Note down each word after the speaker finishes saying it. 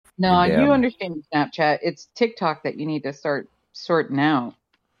No, you understand Snapchat. It's TikTok that you need to start sorting out.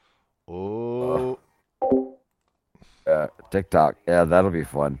 Oh, TikTok. Yeah, that'll be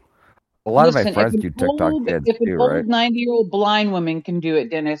fun. A lot of my friends do TikTok kids if an too, old right? 90-year-old blind woman can do it,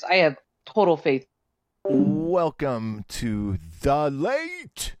 Dennis, I have total faith. welcome to the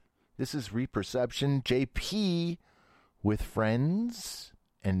late. This is Reperception JP with friends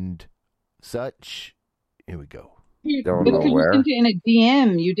and such. Here we go. Don't know Because where. you sent it in a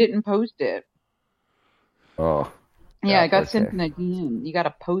DM, you didn't post it. Oh. Yeah, I got sent in a DM. You got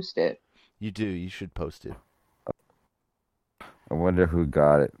to post it. You do. You should post it. I wonder who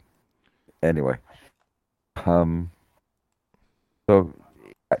got it. Anyway. So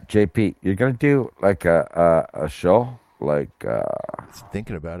JP, you're gonna do like a show? Like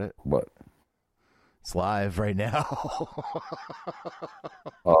thinking about it. What? It's live right now.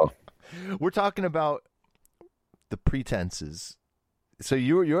 Oh. We're talking about the pretenses. So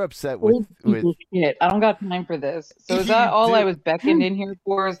you're upset with shit. I don't got time for this. So is that all I was beckoned in here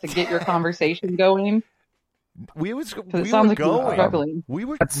for, is to get your conversation going? We were like going. We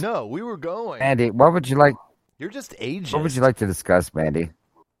were going. Mandy, what would you like? You're just ageist. What would you like to discuss, Mandy?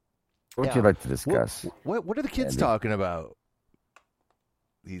 What would you like to discuss? What are the kids talking about?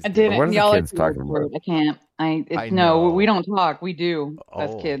 I didn't. What are y'all the kids talking about? I can't. No, we don't talk. We do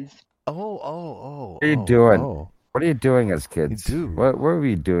as kids. Oh. What are you doing? What are you doing as kids? What were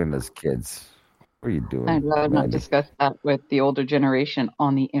you doing as kids? What are you doing? I'd rather not discuss that with the older generation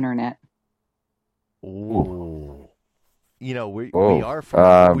on the internet. Ooh. You know, we are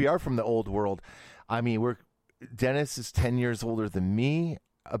from the old world. I mean, Dennis is 10 years older than me,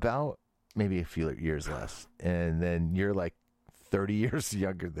 about maybe a few years less, and then you're like 30 years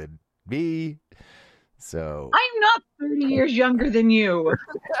younger than me. So I'm not 30 years younger than you.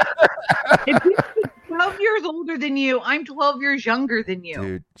 If he's 12 years older than you, I'm 12 years younger than you.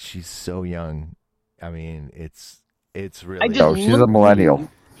 Dude, she's so young. I mean, it's really. She's a millennial.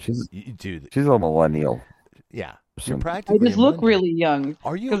 She's a millennial. Yeah, you're practically. I just look really young.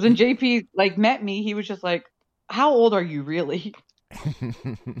 Are you? Because when JP met me, he was just like, "How old are you really?"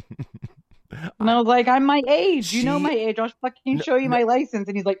 And I was like, "I'm my age. You know my age. I'll fucking show you my license."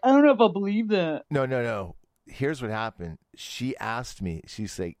 And he's like, "I don't know if I'll believe that." No. Here's what happened. She asked me.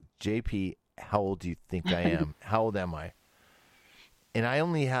 She's like, "JP, how old do you think I am? How old am I?" And I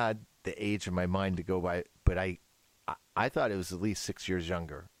only had the age in my mind to go by, but I thought it was at least 6 years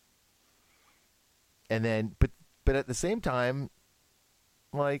younger. And then, but at the same time,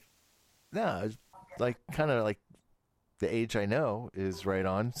 like, no, it's like kind of like the age I know is right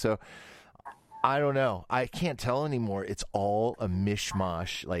on. So I don't know. I can't tell anymore. It's all a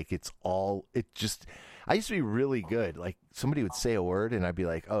mishmash. Like I used to be really good. Like somebody would say a word and I'd be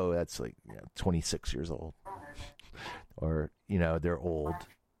like, oh, that's like 26 years old, or they're old.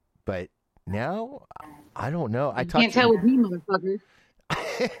 But now I don't know. I can't tell with me, motherfucker.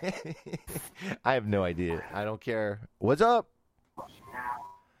 I have no idea. I don't care. What's up?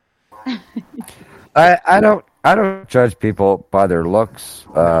 I don't judge people by their looks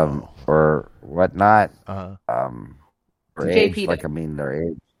or whatnot. Or age, like I mean their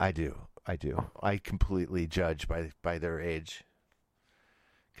age. I do. I completely judge by their age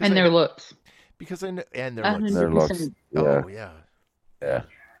and their looks. Because I know, and their looks. Yeah. Oh yeah.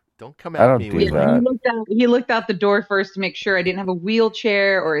 Don't come at me with that. He looked out the door first to make sure I didn't have a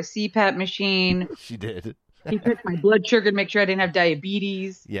wheelchair or a CPAP machine. She did. He checked my blood sugar to make sure I didn't have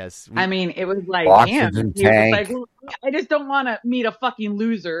diabetes. Yes. I mean, it was like, oxygen tank. He was like, I just don't want to meet a fucking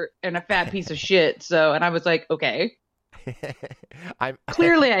loser and a fat piece of shit. So, and I was like, okay.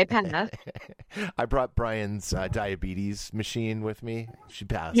 Clearly I passed. I brought Brian's diabetes machine with me. She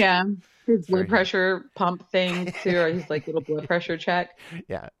passed. Yeah. His blood pressure pump thing too, or his like little blood pressure check.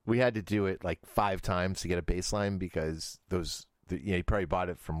 Yeah. We had to do it like 5 times to get a baseline because he probably bought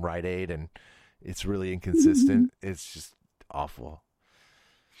it from Rite Aid and it's really inconsistent. It's just awful.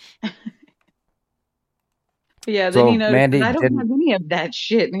 Yeah, then Mandy, I don't have any of that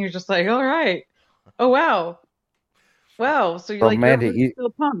shit. And he was just like, all right. Oh, wow. Wow. So you're Mandy, still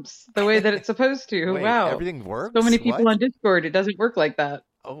pumps the way that it's supposed to. Wait, wow. Everything works? So many people on Discord, it doesn't work like that.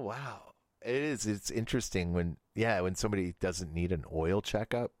 Oh, wow. It is. It's interesting when somebody doesn't need an oil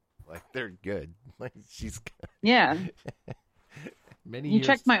checkup, like they're good. Like she's good. Yeah. He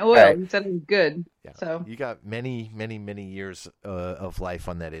checked my oil. He said it was good. Yeah. So you got many, many, many years of life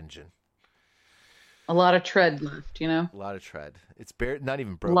on that engine. A lot of tread left, A lot of tread. It's not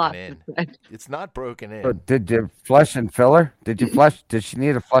even broken in. It's not broken in. But did you flush and fill her? Did you flush? Did she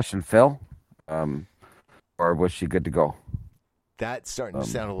need a flush and fill? Or was she good to go? That's starting to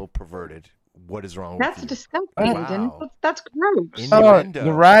sound a little perverted. what is wrong That's with you? Disgusting. Wow. That's gross. Innuendo.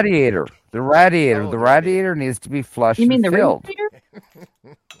 The radiator. The radiator needs to be flushed You mean and the filled.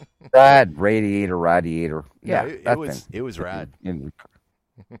 radiator? Radiator. Yeah, it was rad.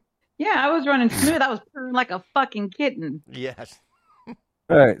 Yeah, I was running smooth. I was purring like a fucking kitten. Yes.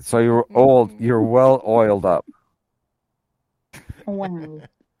 All right, so you were old. You're well oiled up. Wow.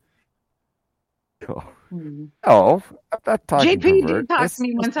 Oh, I'm not talking JP did talk to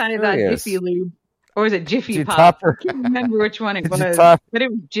me one time about Jiffy Lube. Or was it Jiffy Pop? I can't remember which one it was. But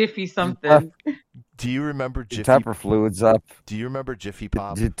it was Jiffy something. Do you remember Jiffy? Top her fluids up. Do you remember Jiffy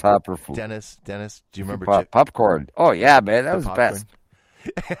Pop? Top her fluids. Dennis, do you remember popcorn? Oh, yeah, man. That was the best.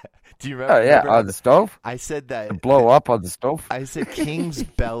 Do you remember? Oh, yeah, on the stove? I said that. To blow up on the stove? I said King's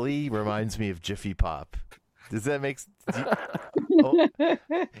Belly reminds me of Jiffy Pop. Does that make sense? I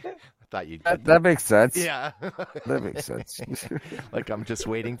thought you'd that makes sense. Yeah. That makes sense. Like I'm just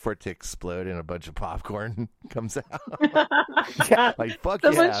waiting for it to explode and a bunch of popcorn comes out. Yeah. Like, fuck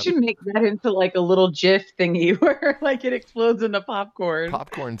Someone should make that into like a little GIF thingy where like it explodes into popcorn.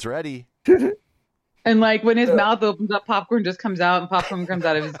 Popcorn's ready. And like when his mouth opens up, popcorn just comes out, and popcorn comes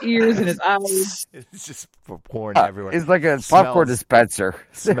out of his ears and his eyes. It's just pouring everywhere. It's like a popcorn dispenser.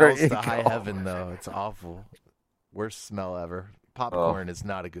 Smells to high heaven, though. It's awful. Worst smell ever. Popcorn is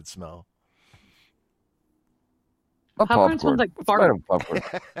not a good smell. Popcorn smells like fart.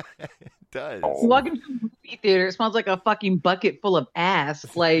 It does. You walk into a movie theater, it smells like a fucking bucket full of ass.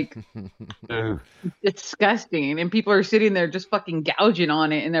 Like, it's disgusting. And people are sitting there just fucking gouging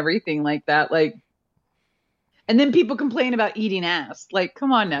on it and everything like that. Like, and then people complain about eating ass. Like,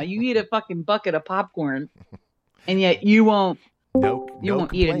 come on now. You eat a fucking bucket of popcorn, and yet you won't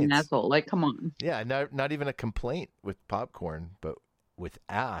eat an asshole. Like, come on. Yeah, not even a complaint with popcorn, but with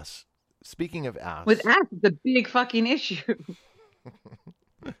ass. Speaking of ass. With ass, it's a big fucking issue.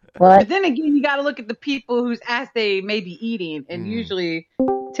 But then again, you got to look at the people whose ass they may be eating, and usually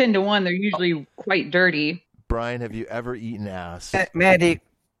 10 to 1, they're usually quite dirty. Brian, have you ever eaten ass? Mandy,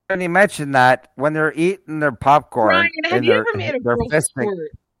 when you mentioned that, when they're eating their popcorn, Brian, have you ever made a girl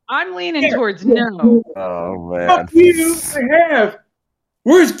squirt? I'm leaning towards no. Oh man, fuck you! I have.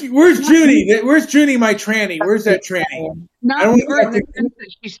 Where's Judy? Where's Judy, my tranny? Where's that tranny? Not squirt in the sense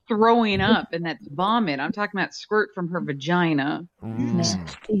that she's throwing up and that's vomit. I'm talking about squirt from her vagina.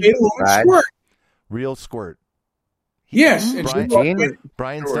 Squirt. Real squirt. Yes.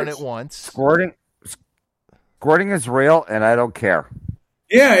 Brian's done it once. Squirting is real, and I don't care.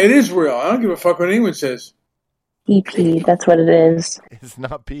 Yeah, it is real. I don't give a fuck what anyone says. EP, that's what it is. It's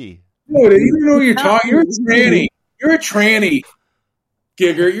not pee. No, you don't know what you're talking. You're a tranny. You're a tranny.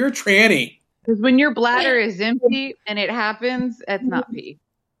 Gigger, you're a tranny. Because when your bladder is empty and it happens, it's not pee.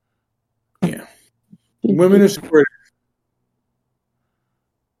 Yeah. Women are squirters.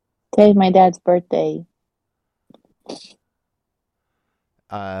 Today's my dad's birthday.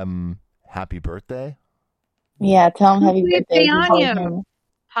 Happy birthday. Yeah, tell him happy birthday.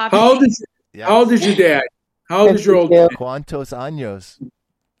 How old is your dad? How old is your old dad? ¿Cuántos años?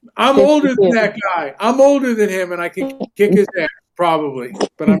 I'm older than that guy. I'm older than him, and I can kick his ass, probably.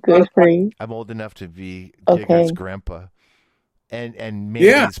 But I'm old enough to be Gigger's grandpa. And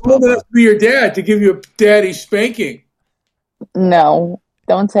maybe I'm old enough to be your dad, to give you a daddy spanking. No,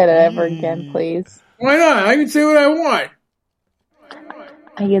 don't say that ever again, please. Why not? I can say what I want.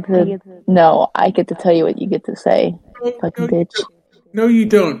 I get to tell you what you get to say, fucking bitch. No, you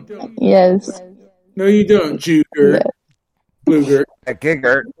don't. Yes. No, you don't, Juger. Yes. Bluger.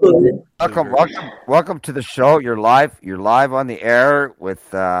 Gigger. Welcome to the show. You're live on the air with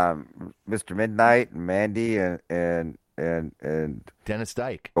Mr. Midnight and Mandy and Dennis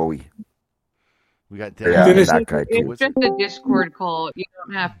Dyke. Bowie. We got Dennis. That guy too. It's just a Discord call. You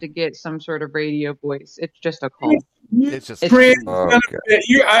don't have to get some sort of radio voice. It's just a call. It's just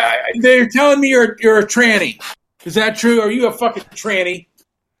they're telling me you're a tranny. Is that true? Are you a fucking tranny?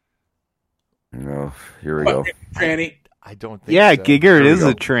 No. Here we go. Tranny. I don't think so. Gigger is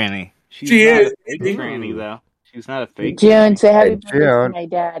a tranny. She is a fake tranny, though. She's not a fake. June, say happy birthday to my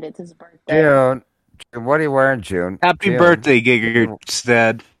dad. It's his birthday. June, what are you wearing, June? Happy birthday, Gigger.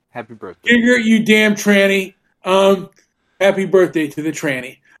 Instead, happy birthday, Gigger. You damn tranny. Happy birthday to the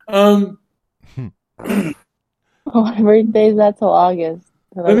tranny. My birthday's not till August.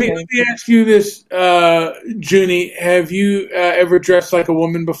 Let me ask you this, Junie. Have you ever dressed like a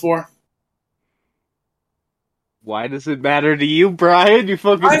woman before? Why does it matter to you, Brian? You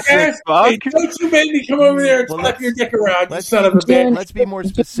fucking sick fuck. Hey, don't you make me come over there and slap your dick around, you son of a bitch. Let's be more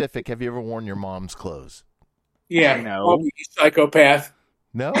specific. Have you ever worn your mom's clothes? Yeah. No. You psychopath.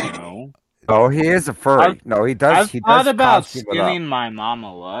 No. No, he is a furry. He does. I've He thought does about costume it skinning up. my mom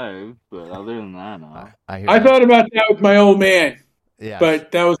alive, but other than that, no. I thought about that with my old man. Yes.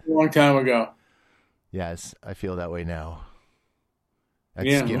 But that was a long time ago. Yes, I feel that way now.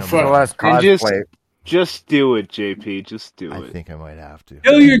 Yeah, just do it, JP. Just do it. I think I might have to.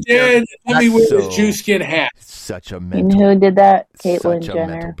 Kill your dad and let me wear this Jew skin hat. Such a And mental. who did that? Caitlyn Such a Jenner.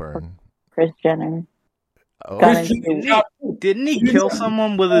 mental burn. Chris Jenner. Oh. Didn't he kill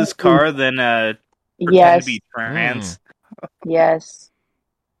someone with his car, then pretend Yes. to be trans? Yes.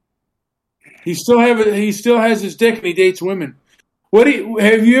 He still has his dick and he dates women.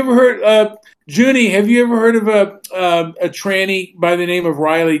 Have you ever heard, Junie? Have you ever heard of a tranny by the name of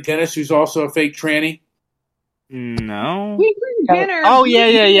Riley Dennis, who's also a fake tranny? No. Jenner. Oh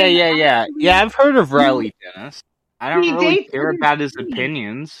yeah. Yeah, I've heard of Riley Dennis. I don't He really dates care other about his men.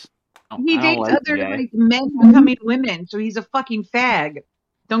 opinions. He I don't dates like other the guy. like men becoming women, so he's a fucking fag.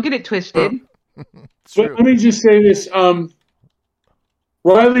 Don't get it twisted. But let me just say this: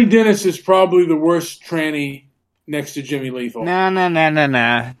 Riley Dennis is probably the worst tranny next to Jimmy Lethal.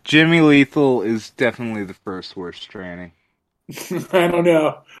 Nah. Jimmy Lethal is definitely the first worst tranny. I don't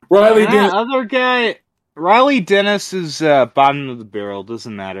know. Riley Dennis. Other guy, Riley Dennis is bottom of the barrel.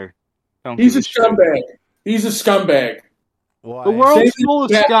 Doesn't matter. He's a scumbag. He's a scumbag. Why? The world's full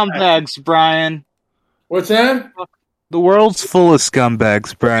of scumbags, Brian. What's that? The world's full of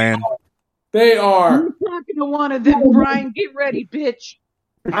scumbags, Brian. They are. I'm talking to one of them, Brian. Get ready, bitch.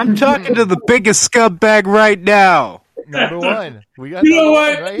 I'm talking to the biggest scumbag right now. Number one. We got You know number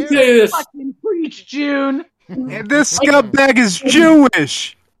what? one right Let me here. tell you this. Fucking preach, June. And this scumbag is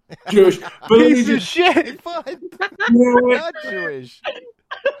Jewish. Jewish. But let me Piece of just, shit. Fun. you know what? Not Jewish.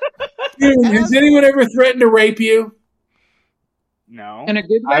 Dude, has anyone ever threatened to rape you? No. In a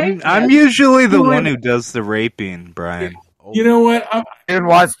good way? I'm usually the one who does the raping, Brian. You know what?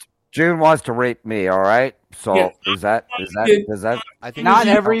 June wants to rape me. All right. So Yeah. does that? I think Not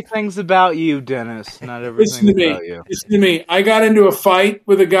it's- everything's about you, Dennis. Not Listen to everything's me. about you. Listen to me. I got into a fight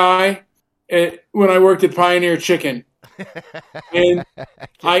with a guy when I worked at Pioneer Chicken, and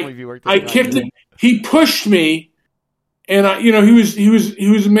I kicked him. He pushed me, and he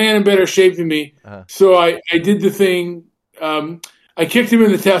was a man in better shape than me. Uh-huh. So I did the thing. I kicked him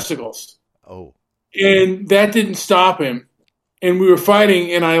in the testicles. Oh. And that didn't stop him. And we were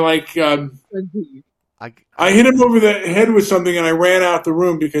fighting, and I hit him over the head with something, and I ran out the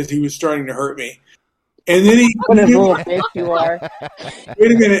room because he was starting to hurt me. And then What a little bitch you are.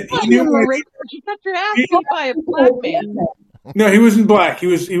 Wait a minute. He knew You got your ass beat by a black man. No, he wasn't black. He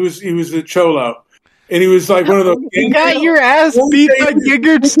was a cholo, and he was like one of those. You got your ass beat by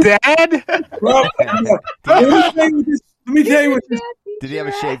Giggert's dad? Well, let me tell you what. Did he have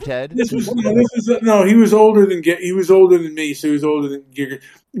a shaved head? No. He was older than me, so he was older than Giger.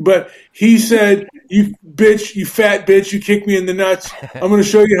 But he said, "You bitch, you fat bitch, you kick me in the nuts. I'm going to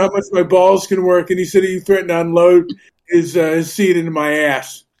show you how much my balls can work." And he said he threatened to unload his seed into my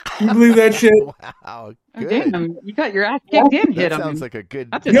ass. Can you believe that shit? Wow, good. Damn, you got your ass kicked in. Hit that him. sounds like a good.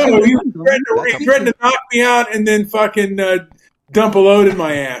 No, he threatened to knock me out and then fucking dump a load in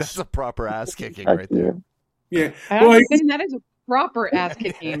my ass. That's a proper ass kicking right there. Yeah, that is a proper ass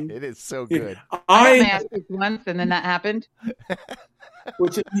kicking. It is so good. I got my ass kicked once, and then that happened.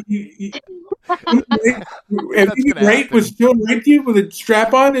 Have you raped? Was still raped you with a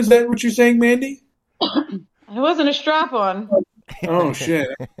strap on? Is that what you're saying, Mandy? It wasn't a strap on. Oh shit!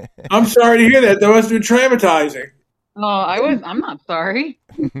 I'm sorry to hear that. That must have been traumatizing. Oh, I'm not sorry.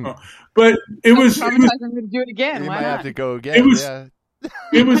 But it was. I'm going to do it again. You Why might not? have to go again. It was. Yeah.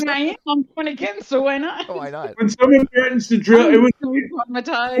 It was. I'm going again, so why not? Oh, why not? When someone threatens to drill, it was so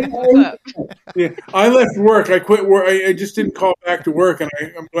traumatized. What's up? Yeah, I left work. I quit work. I just didn't call back to work, and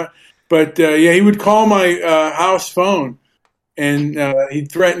I'm glad. But yeah, he would call my house phone, and he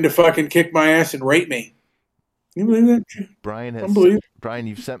threatened to fucking kick my ass and rape me. Can you believe that? Brian,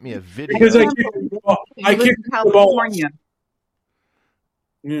 you've sent me a video. Because I kicked the balls.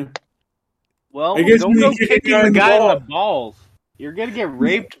 Yeah. Well, I guess don't go kick kicking the guy in the balls. You're gonna get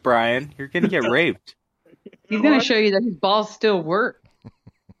raped, Brian. You're gonna get raped. He's going to show you that his balls still work.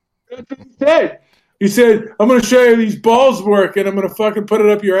 That's what he said. He said, "I'm going to show you these balls work, and I'm going to fucking put it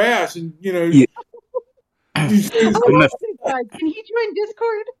up your ass." And Yeah. Can he join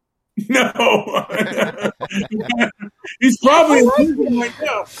Discord? No. He's probably in right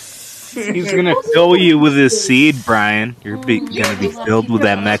now. He's gonna fill you with his seed, Brian. You're gonna be filled with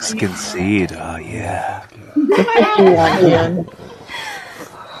that Mexican seed. Oh yeah.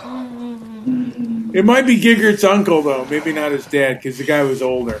 It might be Giggert's uncle though, maybe not his dad, because the guy was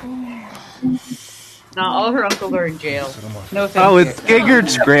older. No, all her uncles are in jail. No offense. Oh, it's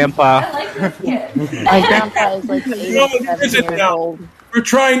Giggard's grandpa. My grandpa is like 87 years old. You're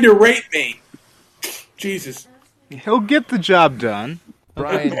trying to rape me. Jesus. He'll get the job done.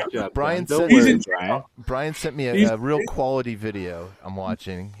 Brian sent me a real quality video I'm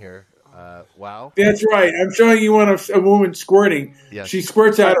watching here. Wow. That's right. I'm showing you one of a woman squirting. Yes. She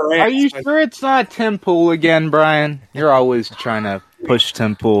squirts out her ass. Are you sure it's not Tim Pool again, Brian? You're always trying to push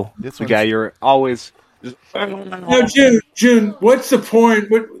Tim Pool. The guy you're always... Now, June, what's the porn?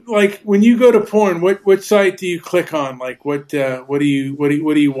 When you go to porn, what site do you click on? Like, what do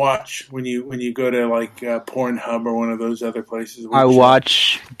you watch when you go to like Pornhub or one of those other places? I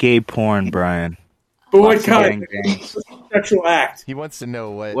watch gay porn, Brian. But what kind of sexual act? He wants to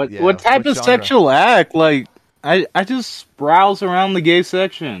know what type of sexual act? Like, I just browse around the gay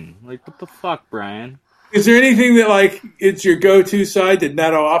section. Like, what the fuck, Brian? Is there anything that like it's your go-to side to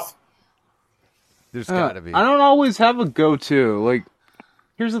nut off? There's gotta be. I don't always have a go-to. Like,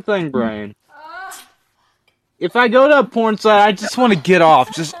 here's the thing, Brian. If I go to a porn site, I just want to get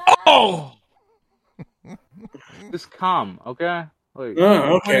off. Just come, okay? Like,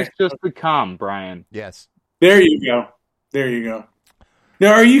 okay. It's just to come, Brian. Yes. There you go.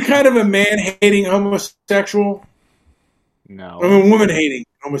 Now, are you kind of a man-hating homosexual? No. I'm a woman-hating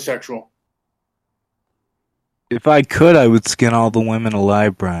homosexual. If I could, I would skin all the women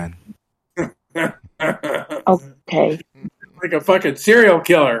alive, Brian. Okay. Like a fucking serial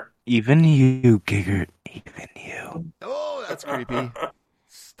killer. Even you, Giggard. Even you. Oh, that's creepy.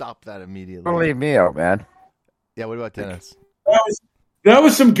 Stop that immediately. Don't leave me out, man. Yeah, what about Dennis? That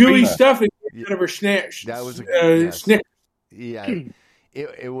was some gooey stuff that came out of her snatch. That was Snickers. Yeah.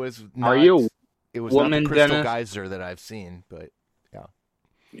 It was not, Are you it was woman, not the Crystal Dennis? Geyser that I've seen, but yeah.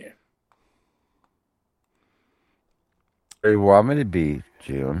 Yeah. Where you want me to be,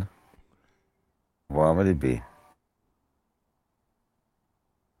 June? Want me to be?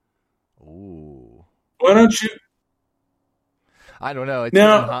 Ooh. Why don't you? I don't know. It's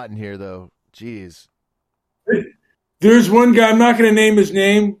getting hot in here, though. Jeez. There's one guy. I'm not going to name his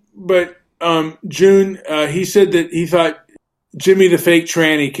name, but June. He said that he thought Jimmy the fake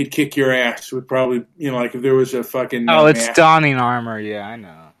tranny could kick your ass. Would probably, like if there was a fucking. It's donning armor. Yeah, I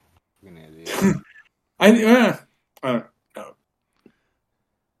know. An idiot. I don't know.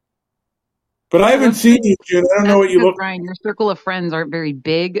 But I haven't seen you, June. I don't know what you look. Brian, your circle of friends aren't very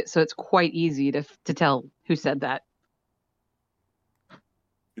big, so it's quite easy to tell who said that.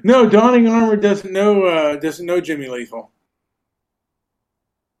 No, Donning Armor doesn't know Jimmy Lethal.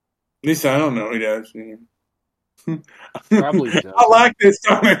 At least I don't know he does. Probably does. I like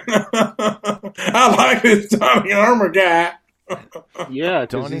this Donning Armor guy. Yeah,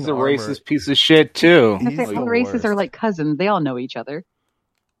 because he's a racist piece of shit too. All racists are like cousins. They all know each other.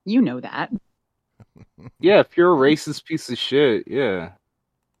 You know that. Yeah, if you're a racist piece of shit, yeah.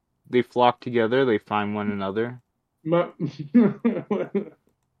 They flock together, they find one another.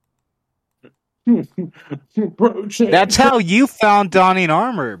 That's how you found Donning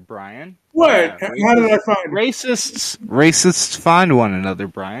Armor, Brian. What? Yeah, how did I find Racists find one another,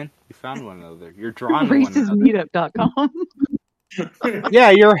 Brian. You found one another. You're drawn to one another. Racistmeetup.com. Yeah,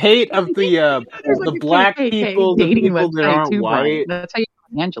 your hate of the black people, the people that aren't white. Brian. That's how you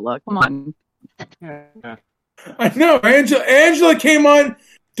know Angela. Come on. Yeah. I know. Angela came on.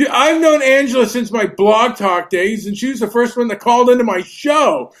 Dude, I've known Angela since my Blog Talk days, and she was the first one that called into my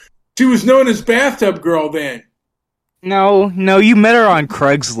show. She was known as Bathtub Girl then. No, you met her on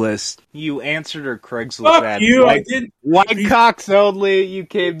Craigslist. You answered her Craigslist Fuck ad. you, I did. White cocks only. You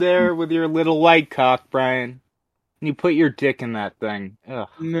came there with your little white cock, Brian. And you put your dick in that thing. Ugh.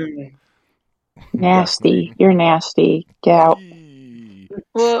 No. Nasty. You're nasty. Get out.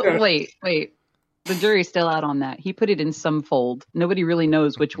 Well, wait. The jury's still out on that. He put it in some fold. Nobody really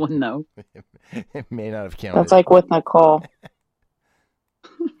knows which one, though. It may not have counted. That's like with Nicole.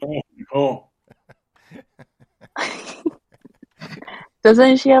 Oh.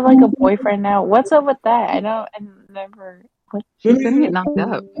 Doesn't she have like a boyfriend now? What's up with that? I never. She's gonna get knocked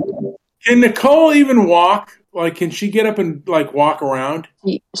up. Can Nicole even walk? Like, can she get up and like walk around?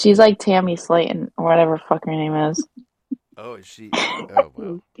 She's like Tammy Slayton or whatever fuck her name is. Oh, is she? Oh,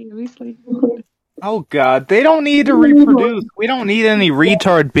 wow. Tammy Slayton. Oh God, they don't need to reproduce. We don't need any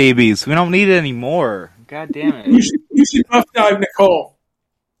retard babies. We don't need it anymore. God damn it. You should buff dive Nicole.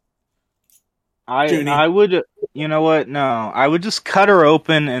 I would. You know what? No, I would just cut her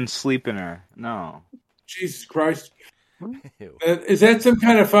open and sleep in her. No. Jesus Christ. Is that some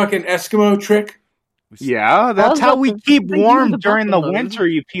kind of fucking Eskimo trick? Yeah, that's how we keep warm during the winter,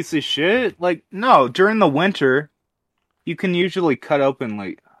 you piece of shit. Like, no, during the winter, you can usually cut open,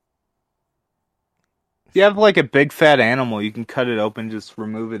 like... You have like a big fat animal. You can cut it open, just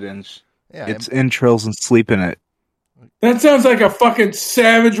remove it, and its entrails and sleep in it. That sounds like a fucking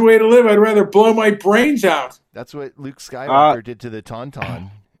savage way to live. I'd rather blow my brains out. That's what Luke Skywalker did to the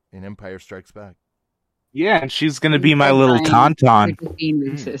Tauntaun in Empire Strikes Back. Yeah, and she's going to be my little Tauntaun.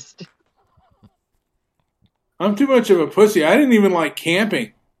 I'm too much of a pussy. I didn't even like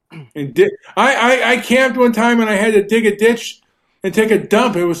camping. And I camped one time and I had to dig a ditch and take a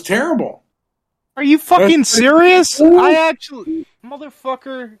dump. It was terrible. Are you fucking serious? I actually,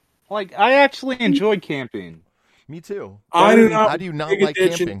 motherfucker, like, I actually enjoyed camping. Me too. How do you not like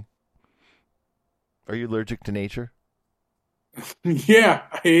camping? Are you allergic to nature? Yeah,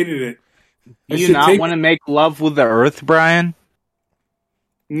 I hated it. Do you not want to make love with the earth, Brian?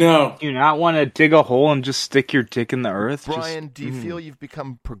 No. Do you not want to dig a hole and just stick your dick in the earth? Brian, do you feel you've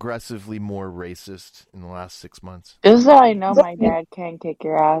become progressively more racist in the last 6 months? Just so I know my dad can kick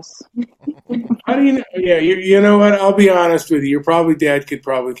your ass. How do you know? Yeah, you know what? I'll be honest with you. Your dad could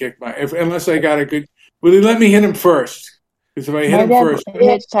probably kick unless I got a good... Will he let me hit him first? Because if I hit him first... My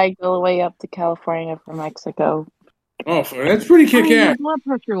dad hitchhiked all the way up to California from Mexico. Oh, that's pretty kick-ass. Blood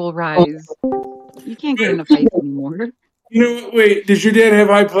pressure will rise. You can't get in a fight anymore. You know, wait, does your dad have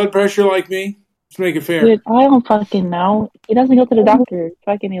high blood pressure like me? Let's make it fair. Dude, I don't fucking know. He doesn't go to the doctor. It's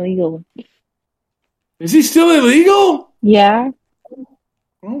fucking illegal. Is he still illegal? Yeah.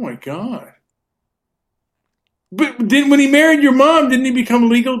 Oh my god. But when he married your mom, didn't he become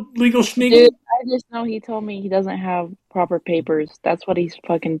legal schmeagle? Dude, I just know he told me he doesn't have proper papers. That's what he's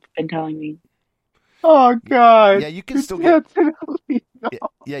fucking been telling me. Oh god. Yeah, you can still get...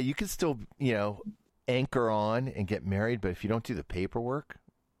 Yeah, you can still, anchor on and get married, but if you don't do the paperwork,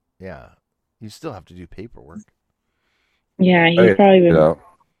 you still have to do paperwork. Yeah, he's probably been...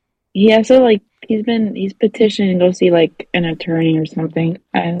 Yeah, so he's petitioning to go see an attorney or something.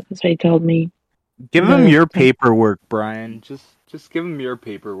 That's what he told me. Give him your paperwork, Brian. Just give him your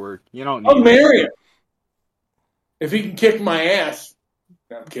paperwork. You don't need I'll marry him. If he can kick my ass.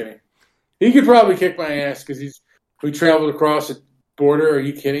 No, I'm kidding. He could probably kick my ass because we traveled across the border. Are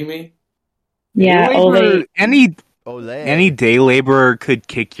you kidding me? Yeah, any day laborer could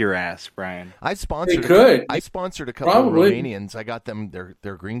kick your ass, Brian. I sponsored a couple of Romanians. I got them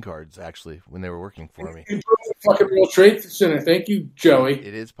their green cards actually when they were working for me. Fucking World Trade Center. Thank you, Joey.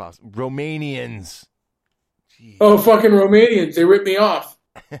 It is possible. Romanians. Jeez. Oh, fucking Romanians! They ripped me off.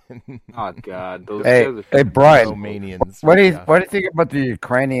 Oh God! Hey, Brian. Romanians. What do you think about the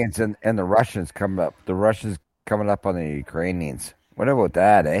Ukrainians and the Russians coming up? The Russians coming up on the Ukrainians. What about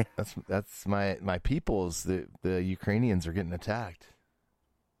that, eh? That's my peoples. The Ukrainians are getting attacked.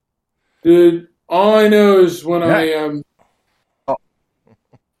 Dude, all I know is when I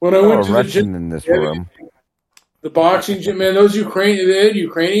went to Russian the gym in this room. The boxing gym, man, those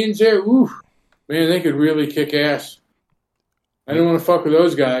Ukrainians there, ooh, man, they could really kick ass. I didn't want to fuck with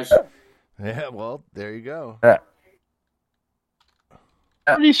those guys. Yeah, well, there you go.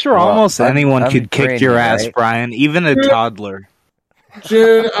 Pretty sure almost anyone could kick your ass, right? Brian, even a toddler.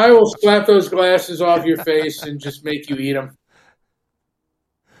 June, I will slap those glasses off your face and just make you eat them.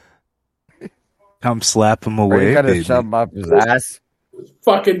 Come slap him away, you gotta baby. shove him up his ass.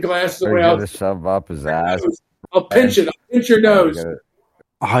 Fucking glasses away. You gotta shove him up his ass. I'll pinch it. I'll pinch your nose.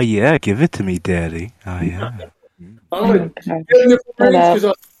 Oh yeah, give it to me, Daddy. Oh yeah. I'm gonna get in the fridge because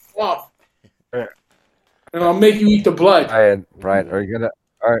I'll off, and I'll make you eat the blood. Brian, are you gonna?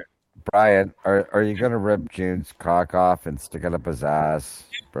 Brian, are you gonna rip June's cock off and stick it up his ass,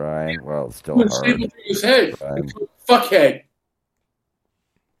 Brian? Well, it's still hard. Staple to his head. Fuckhead.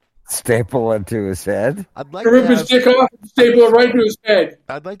 Staple into his head? I'd like rip his dick off and staple it right to his head.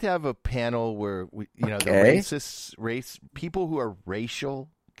 I'd like to have a panel where the people who are racial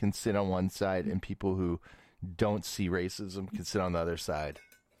can sit on one side, and people who don't see racism can sit on the other side.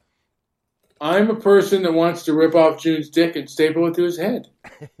 I'm a person that wants to rip off June's dick and staple it to his head.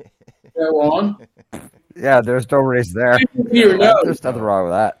 Is that wrong? Yeah, there's no race there. There's nothing wrong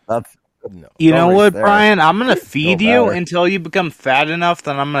with that. That's you know what, Brian? I'm gonna feed you until you become fat enough.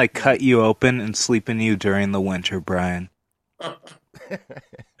 Then I'm gonna cut you open and sleep in you during the winter, Brian.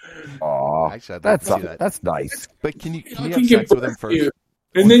 Oh, that's nice. But can you have sex with him first?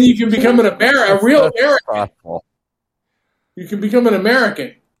 And then you can become a real American. You can become an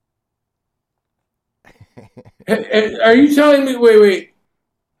American. Are you telling me? Wait.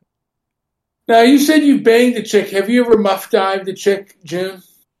 Now you said you banged a chick. Have you ever muff dived a chick, June?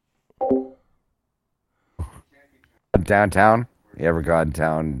 Downtown? You ever gone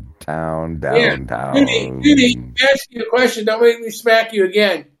downtown? Judy, ask you a question. Don't make me smack you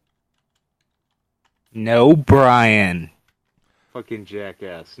again. No, Brian. Fucking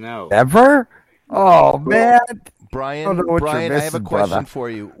jackass. No. Ever? Oh man, Brian, I don't know what Brian, you're I have a missing, question brother. for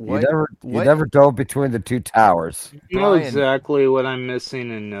you. You never dove between the two towers. You know exactly what I'm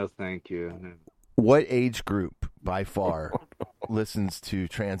missing, and no thank you. What age group, by far, listens to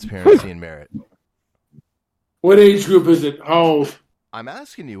Transparency and Merit? What age group is it? How old? I'm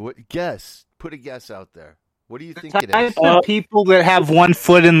asking you. What guess? Put a guess out there. What do you think it Type is? of people that have 1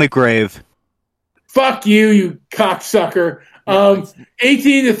 foot in the grave. Fuck you cocksucker.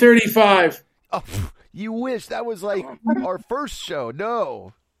 18 to 35. Oh, you wish that was like our first show.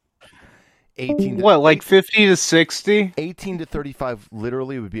 No. 18 to, What, like 50 to 60? 18 to 35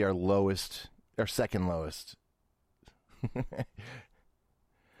 literally would be our lowest, our second lowest.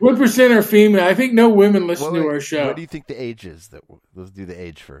 What percent are female? I think no women listen to our show. What do you think the age is? Let's do the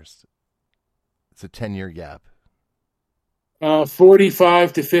age first. It's a 10-year gap.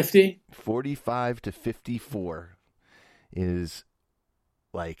 45 to 50. 45 to 54 is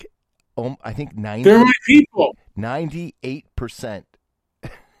like, I think 90. They're my people. 98%.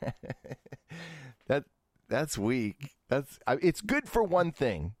 That's weak. It's good for one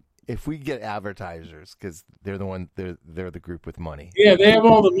thing. If we get advertisers, because they're the group with money. Yeah, they have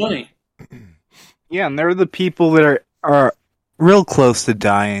all the money. Yeah, and they're the people that are real close to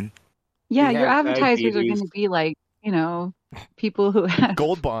dying. Yeah, They your have advertisers are diabetes. going to be like, people who have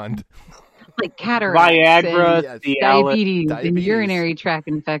Gold Bond, like cataracts, Viagra, and Cialis. diabetes, and urinary tract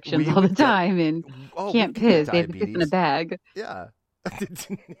infections all the time, and can't piss. They have to piss in a bag. Yeah.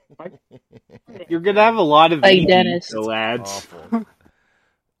 You're gonna have a lot of Like ED, Dennis. so lads. Awful.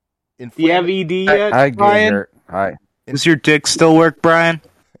 Do you have ED yet, Hi, Brian? Gator. Hi. Does your dick still work, Brian?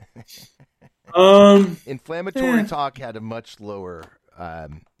 Inflammatory talk had a much lower,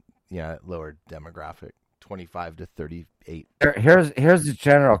 lower demographic, 25 to 38. Here's the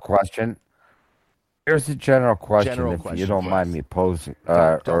general question. Here's the general question, if you don't mind me posing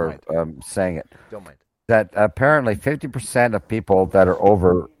saying it. Don't mind. That apparently 50% of people that are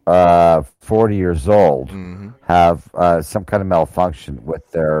over 40 years old have some kind of malfunction with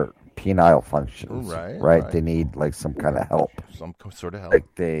their penile functions. Right? They need like some kind of help. Some sort of help. Like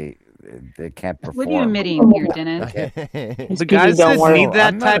they can't perform. What are you admitting here, Dennis? The guys that need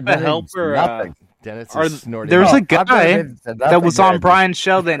that type of help are Dennis is snorting. there's a guy that was on Brian's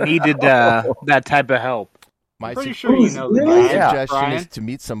show that needed that type of help. My pretty sure you know the guy, suggestion Brian. is to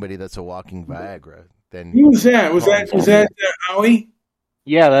meet somebody that's a walking Viagra. Then Who was that? Was that Howie?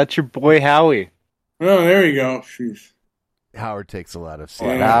 Yeah, that's your boy Howie. Oh, there you go. Jeez. Howard takes a lot of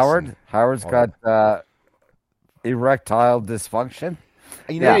Howard's got erectile dysfunction.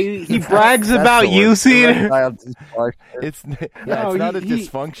 He brags about using. It's not a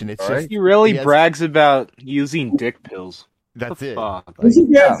dysfunction. It's just he really brags about using dick pills. That's it. This is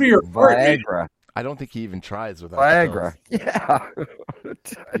bad for your heart. Viagra. I don't think he even tries without Viagra. pills. Yeah.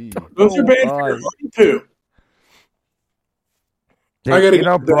 Those are bad for your heart too.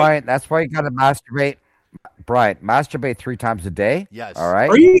 Brian, that's why you got to masturbate. Brian, masturbate 3 times a day. Yes. All right.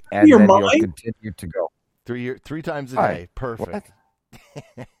 Are you and your then mind? you'll continue to go. 3 times a Hi. day. Perfect.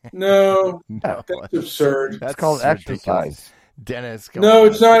 No, that's absurd. It's called exercise. Dennis. Come No, on.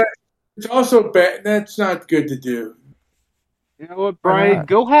 it's not. It's also bad. That's not good to do. You know what, Brian?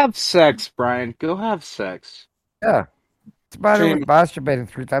 Go have sex, Brian. Go have sex. Yeah. It's about masturbating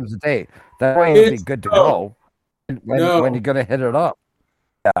 3 times a day. That way it'll be good to go when you're going to hit it up.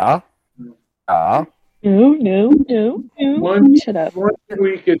 Yeah. No. Shut up. 1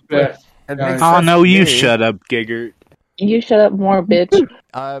 week at best. Oh, no, you shut up, Giggert. You shut up more, bitch.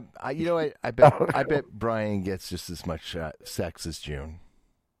 You know what? I bet Brian gets just as much sex as June.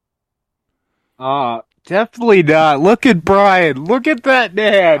 Definitely not. Look at Brian. Look at that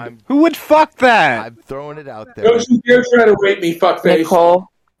man. Who would fuck that? I'm throwing it out there. Don't you dare try to rape me, fuckface. Nicole.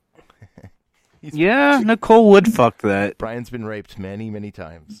 Yeah, Nicole would fuck that. Brian's been raped many, many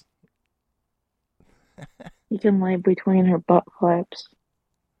times. You can lay between her butt flaps.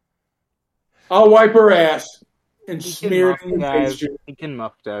 I'll wipe her ass and smear it in your face. He can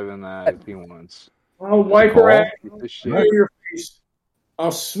muff dive in that if he wants. I'll wipe her ass Piece of and shit. smear your face.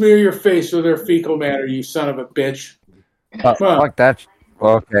 I'll smear your face with her fecal matter, you son of a bitch. Fuck that.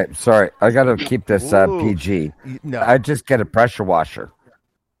 Okay, sorry. I got to keep this PG. No. I just get a pressure washer.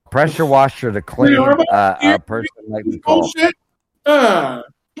 Pressure washer to clean a person like Nicole. Bullshit. Come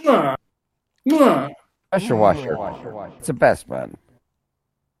on. Pressure washer. It's the best, man.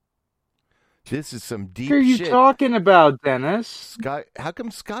 This is some deep What are you shit. talking about, Dennis? Scott, how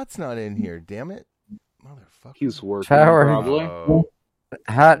come Scott's not in here? Damn it. Motherfucker. He's working, Shower. probably.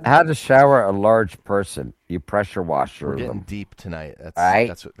 How to shower a large person? You pressure washer We're getting them. deep tonight. That's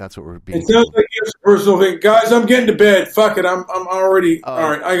Right. that's what we're being. It sounds like it's a personal thing. Guys, I'm getting to bed. Fuck it. I'm already all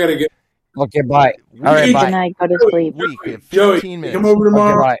right. I gotta get. Okay, bye. All right, bye. Good night. Go to sleep. Week. We have Joey, 15 minutes. come over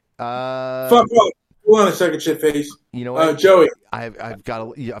tomorrow. Okay, Fuck off. Hold on a second, shit face. You know what, Joey? I've got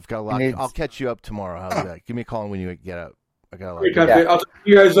a lot. I'll catch you up tomorrow. How's that? Give me a call when you get up. I got a lot. I'll talk to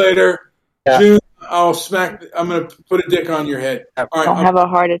you guys later. Yeah. June, I'm gonna put a dick on your head. All right, Don't have a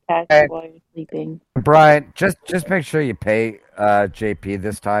heart attack while you're sleeping. Brian, just make sure you pay JP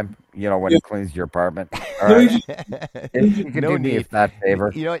this time. You know, when he cleans your apartment. All right. You can do me that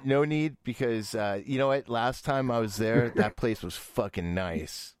favor. You know what? No need, because you know what? Last time I was there, that place was fucking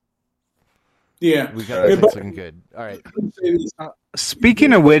nice. Yeah, we got something good. All right.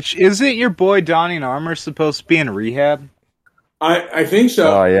 Speaking of which, isn't your boy Donnie Armour supposed to be in rehab? I think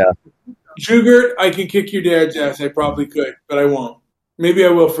so. Oh yeah. Jugert, I can kick your dad's ass. I probably could, but I won't. Maybe I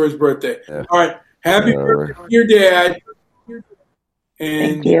will for his birthday. Yeah. All right. Happy birthday to your dad.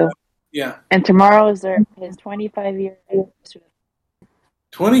 And, thank you. Yeah. And tomorrow is his 25-year anniversary.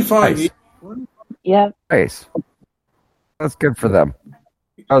 25 years? Yeah. Nice. That's good for them.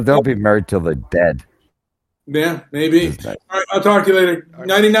 Oh, they'll be married till they're dead. Yeah, maybe. Nice. All right, I'll talk to you later.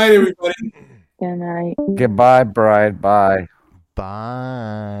 Nighty-night, everybody. Good night. Goodbye, Brian. Bye.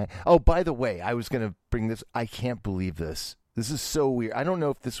 Bye. Oh, by the way, I was going to bring this. I can't believe this. This is so weird. I don't know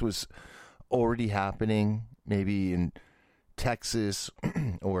if this was already happening, maybe in Texas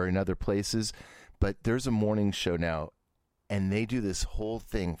or in other places, but there's a morning show now, and they do this whole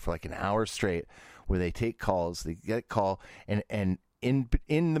thing for like an hour straight where they take calls. They get a call, and in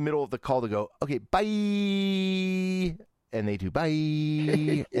the middle of the call, they go, okay, bye. And they do bye.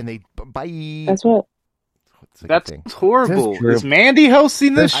 And they bye. That's what. That's horrible. Is Mandy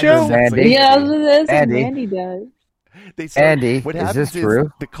hosting this show? Yeah, that's what Mandy does. They say, Andy, what is happens this true?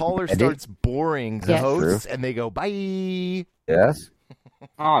 The caller starts boring the hosts, and they go bye. Yes.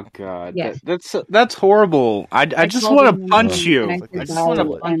 Oh God, yes. That's horrible. I just want to punch you. I just want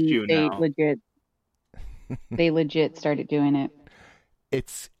to punch you now. They legit started doing it.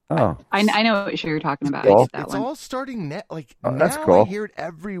 It's. Oh, I know what show you're talking about. Cool. It's all starting now. That's cool. I hear it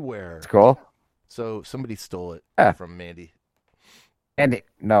everywhere. That's cool. So somebody stole it from Mandy. Mandy's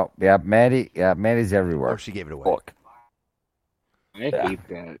everywhere. Or she gave it away. Look. I hate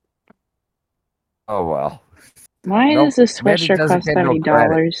that. Oh well. Why does the sweatshirt cost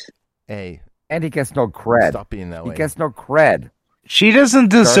 $70? Hey, Andy gets no cred. Stop being that way. He gets no cred. She doesn't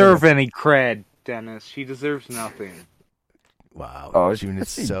deserve any cred, Dennis. She deserves nothing. Wow. Oh, June is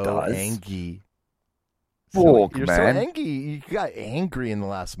so angry. You're so angry. You got angry in the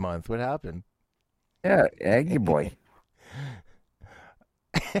last month. What happened? Yeah, angry boy.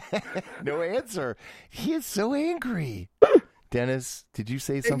 No answer. He is so angry. Dennis, did you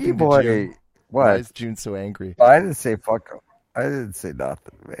say something angry boy. to June? What? Why is June so angry? I didn't say fuck him. I didn't say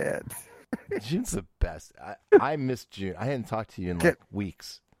nothing, man. June's the best. I miss June. I hadn't talked to you in like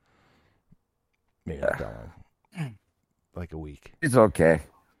weeks. Maybe not that long. Like a week. It's okay.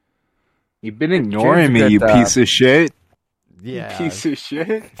 You've been ignoring me, you piece of shit. Yeah. You piece of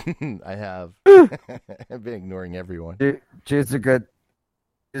shit. I have. I've been ignoring everyone. June's a good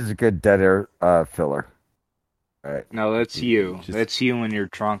dead air filler. All right. No, that's you. That's you and your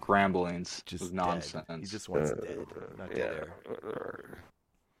drunk ramblings. Just nonsense. He just wants dead, not dead air.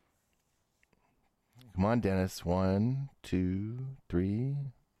 Come on, Dennis. 1, 2, 3.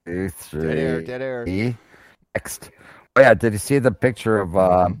 2, 3. Dead air. Next. Oh yeah, did you see the picture of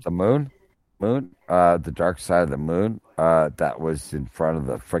the moon? The dark side of the moon. That was in front of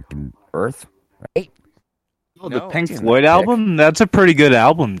the freaking Earth, right? Oh, the Pink Floyd album? That's a pretty good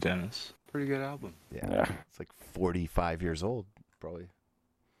album, Dennis. Pretty good album. Yeah. It's like 45 years old, probably.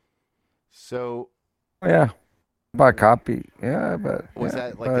 So. Yeah. Bought a copy. Yeah, but. Was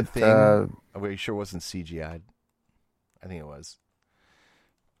that like a thing? Are you sure it wasn't CGI'd? I think it was.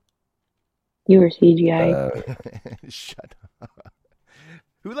 You were CGI. Shut up.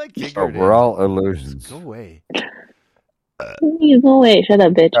 Who like giggled? We're all illusions. Go away. You go away. Shut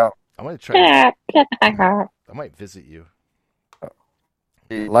up, bitch. I'm going to try. I might visit you.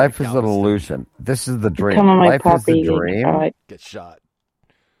 Life is an illusion. This is the dream. Come on my Life property. is the dream. Get shot.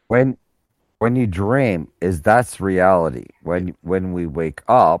 When you dream, that's reality. When we wake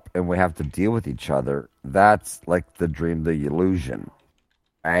up and we have to deal with each other, that's like the dream, the illusion.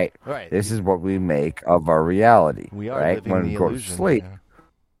 Right? This is what we make of our reality. We are right? living When the we go illusion, to sleep,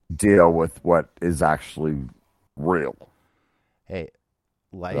 deal with what is actually real. Hey,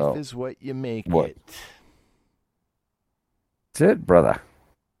 life is what you make it. That's it, brother.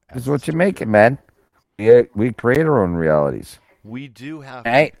 This is what you make it, man. We create our own realities. We do have.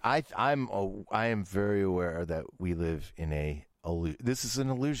 Right? I am very aware that we live in a. This is an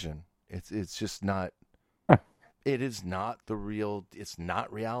illusion. It's just not. It is not the real. It's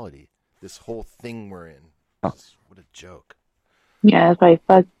not reality. this whole thing we're in. Oh. What a joke. Yeah, that's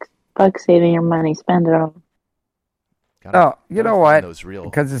why fuck saving your money. Spend it all. No, you know what?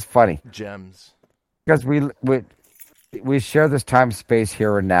 Because it's funny. Gems. Because we share this time space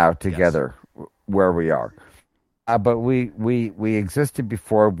here and now together where we are. But we existed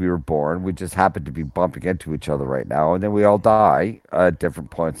before we were born. We just happen to be bumping into each other right now. And then we all die at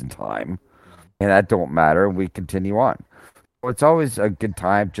different points in time. And that don't matter. We continue on. So it's always a good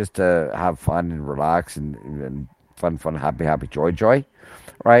time just to have fun and relax and fun, happy, joy.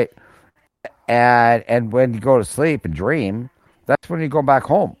 Right? And when you go to sleep and dream, that's when you go back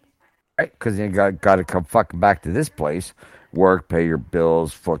home. Right? Because you got to come fucking back to this place. Work, pay your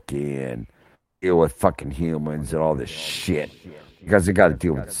bills, fucking deal with fucking humans and all this shit. Because you got to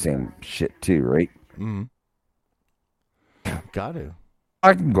deal with the same shit too, right? Mm-hmm. Got to.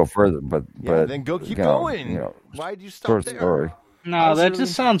 I can go further, but then go keep going. Why'd you stop there? Story. No, that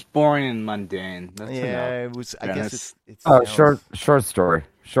just sounds boring and mundane. That's it was. I guess it's short story.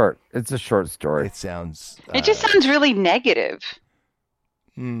 Short. It's a short story. It sounds. It just sounds really negative.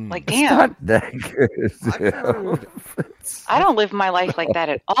 Like, damn. It's not negative. I don't live my life like that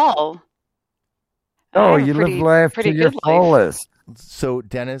at all. No, you live life to your fullest. So,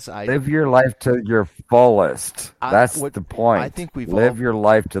 Dennis, live your life to your fullest. That's the point. I think we've live your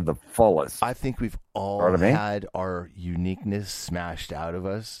life to the fullest. I think we've all had our uniqueness smashed out of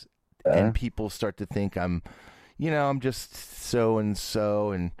us, and people start to think I'm just so and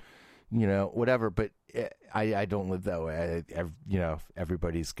so, and whatever. But I don't live that way.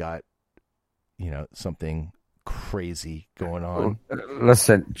 Everybody's got something crazy going on.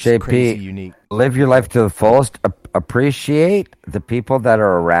 Listen, it's JP, crazy, unique. Live your life to the fullest. Appreciate the people that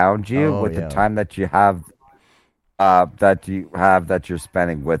are around you with the time that you have, that you're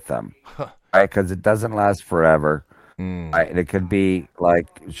spending with them, right? Because it doesn't last forever, right? And it could be like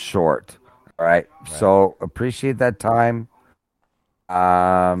short, right? So appreciate that time.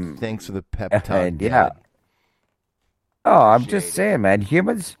 Thanks for the pep talk. Oh, I'm just saying, man.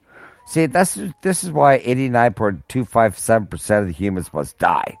 Humans. See, this is why 89.257% of the humans must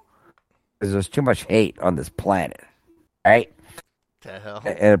die. Because there's too much hate on this planet. Right? The hell?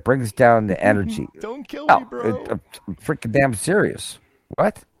 And it brings down the energy. Don't kill me, bro. I'm freaking damn serious.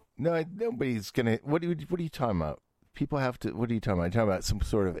 What? No, nobody's going to... What are you talking about? People have to... What are you talking about? Are you talking about some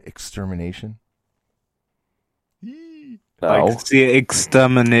sort of extermination? No. Like the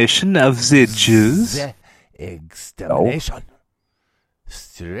extermination of the Jews? The extermination.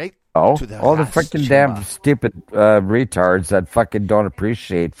 Straight all to the Ras freaking chamber. damn stupid retards that fucking don't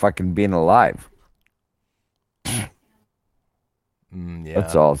appreciate fucking being alive.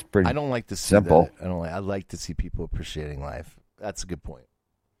 That's all. It's pretty. I don't like to see simple. That. I like to see people appreciating life. That's a good point.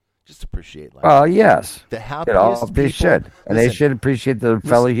 Just appreciate life. Well, yes. The happiest they people, should, and they should appreciate their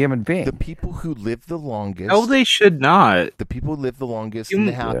fellow human being. The people who live the longest. No, they should not. The people who live the longest and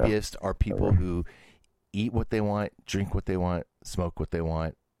the happiest are people who eat what they want, drink what they want, smoke what they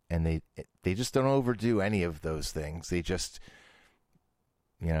want, and they just don't overdo any of those things. They just,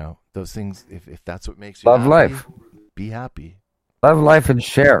 those things. If that's what makes you love happy, life, be happy. Love life and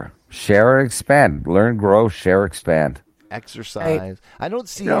share and expand. Learn, grow, share, expand. Exercise. I don't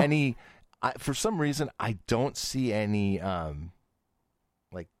see any. For some reason, I don't see any.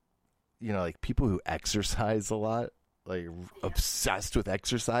 Like people who exercise a lot, like obsessed with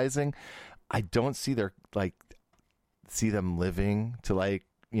exercising. I don't see see them living to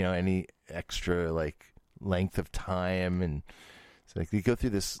any extra length of time, and so they go through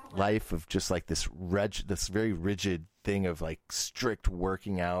this life of just this very rigid thing of strict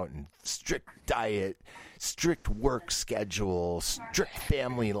working out and strict diet, strict work schedule, strict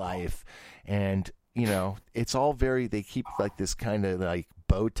family life, and it's all they keep this kind of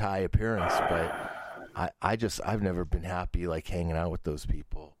bow tie appearance, but I've never been happy hanging out with those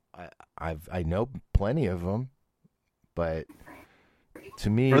people. I know plenty of them, but to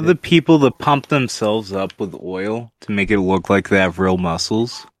me, or the people that pump themselves up with oil to make it look like they have real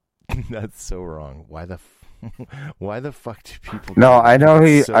muscles. That's so wrong. Why the fuck do people? No, I know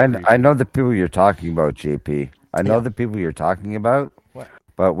I know the people you're talking about, JP. I know the people you're talking about. What?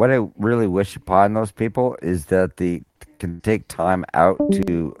 But what I really wish upon those people is that they can take time out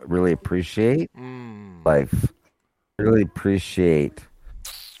to really appreciate life, really appreciate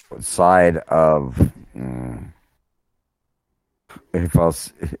side of. If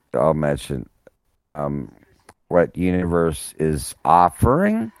I'll mention what universe is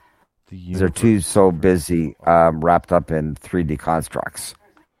offering. They're too so busy wrapped up in 3D constructs.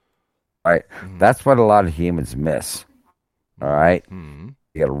 Right? That's what a lot of humans miss. All right? You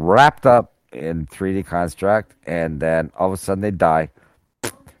get wrapped up in 3D construct, and then all of a sudden they die.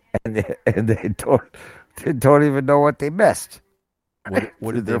 and they don't even know what they missed.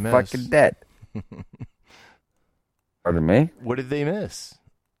 What did they miss? They're fucking dead. Pardon me? What did they miss?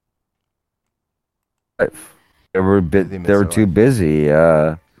 They were too busy.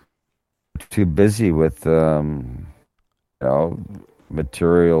 Too busy with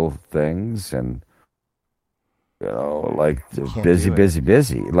material things and like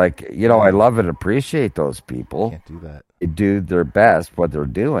busy. Like I love and appreciate those people. Can't do that. They do their best what they're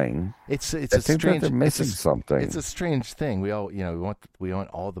doing. It's I think strange. They're missing something. It's a strange thing. We all we want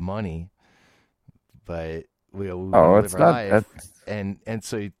all the money, but we live our life, and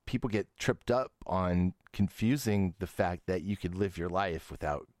so people get tripped up on confusing the fact that you could live your life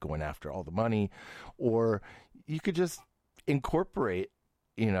without going after all the money, or you could just incorporate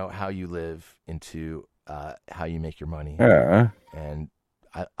how you live into how you make your money. And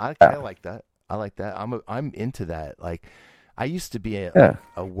I kind of like that. I like that. I'm into that. Like I used to be a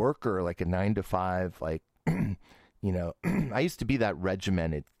worker, like a 9 to 5, like I used to be that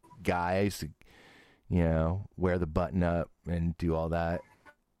regimented guy. I used to wear the button up and do all that,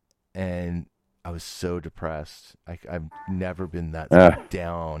 and I was so depressed. I've never been that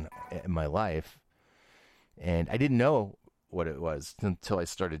down in my life, and I didn't know what it was until I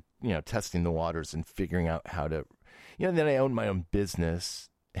started, testing the waters and figuring out how to, then I owned my own business.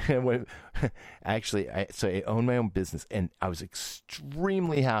 Actually, I owned my own business, and I was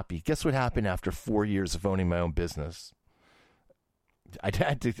extremely happy. Guess what happened after 4 years of owning my own business? I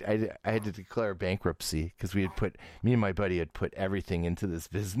had to declare bankruptcy because me and my buddy had put everything into this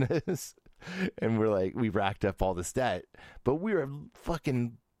business. And we racked up all this debt, but we were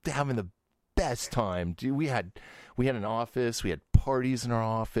fucking having the best time, dude. We had an office, we had parties in our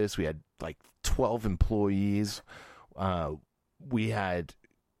office, we had like 12 employees. We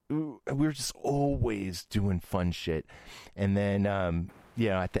were just always doing fun shit. And then,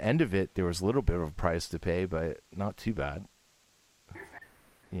 at the end of it, there was a little bit of a price to pay, but not too bad.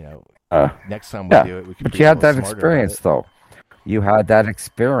 Next time we do it, we can. But you had that experience, though. You had that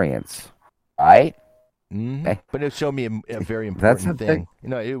experience. Right? Mm-hmm. But it showed me a very important thing.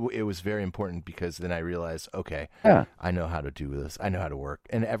 It was very important because then I realized, okay, I know how to do this. I know how to work.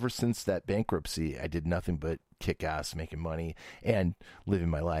 And ever since that bankruptcy, I did nothing but kick ass, making money and living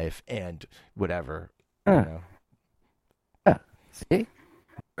my life and whatever. See?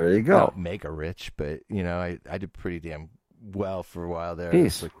 There you go. Not mega rich, but I did pretty damn well for a while there.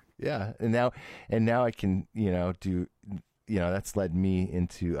 Peace. And now I can do that's led me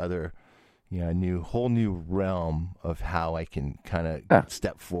into other. Whole new realm of how I can kind of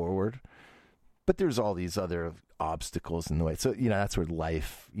step forward. But there's all these other obstacles in the way. So, that's where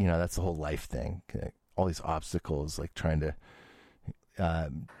life, that's the whole life thing. All these obstacles, like trying to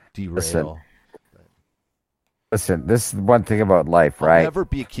derail. Listen, this is one thing about life, right? I'll never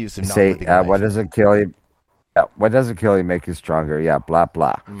be accused of not living life. What doesn't kill you? What doesn't kill you make you stronger. Yeah, blah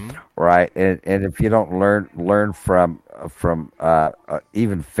blah. Mm-hmm. Right, and if you don't learn from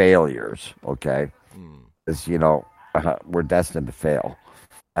even failures, okay, because we're destined to fail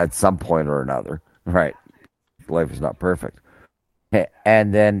at some point or another. Right, life is not perfect,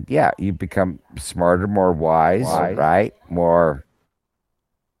 and then you become smarter, more wise. Right, more.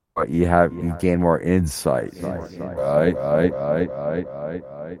 You gain more insight. Right.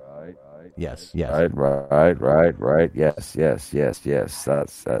 Yes. Right. Yes.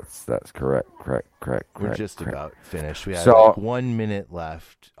 That's correct. We're just about finished. We have 1 minute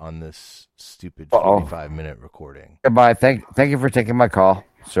left on this stupid 45-minute recording. Goodbye. Thank you for taking my call,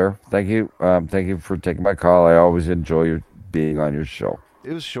 sir. Thank you. Thank you for taking my call. I always enjoy being on your show.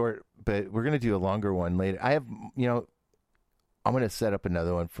 It was short, but we're gonna do a longer one later. I have, I'm gonna set up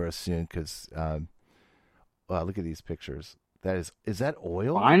another one for us soon because, look at these pictures. Is that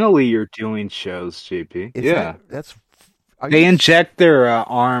oil? Finally, you're doing shows, JP. They inject their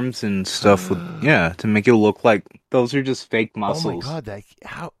arms and stuff with to make it look like those are just fake muscles. Oh my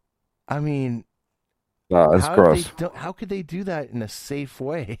god! I mean, that's gross. How could they do that in a safe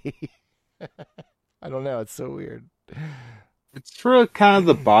way? I don't know. It's so weird. It's for kind of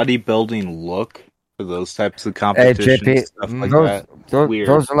the bodybuilding look. Those types of competitions, hey, JP, stuff like that.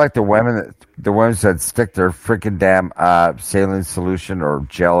 Those are like the women that stick their freaking damn saline solution or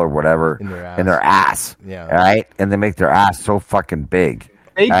gel or whatever in their ass. Yeah. Right? And they make their ass so fucking big.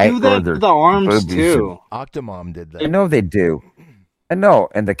 They do that to the arms too. Octomom did that. I know they do. I know.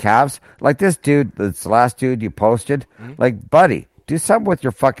 And the calves, like this last dude you posted, like, buddy, do something with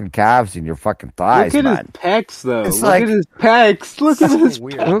your fucking calves and your fucking thighs, man. Look at his pecs, though. Look at his pecs. Look at his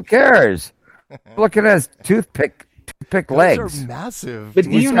pecs. Who cares? Look at his toothpick legs. Those are massive. But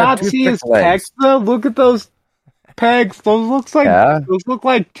do you not see his pecs, though? Look at those pegs. Those look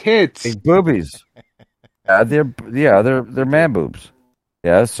like tits. Big boobies. They're man boobs.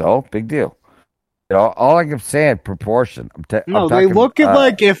 Yeah, so big deal. You know, all I can say in proportion. They look at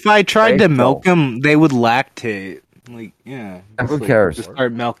like if I tried to milk them, they would lactate. Like, yeah. Who cares? Just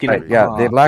start milking it. Yeah, they lactate.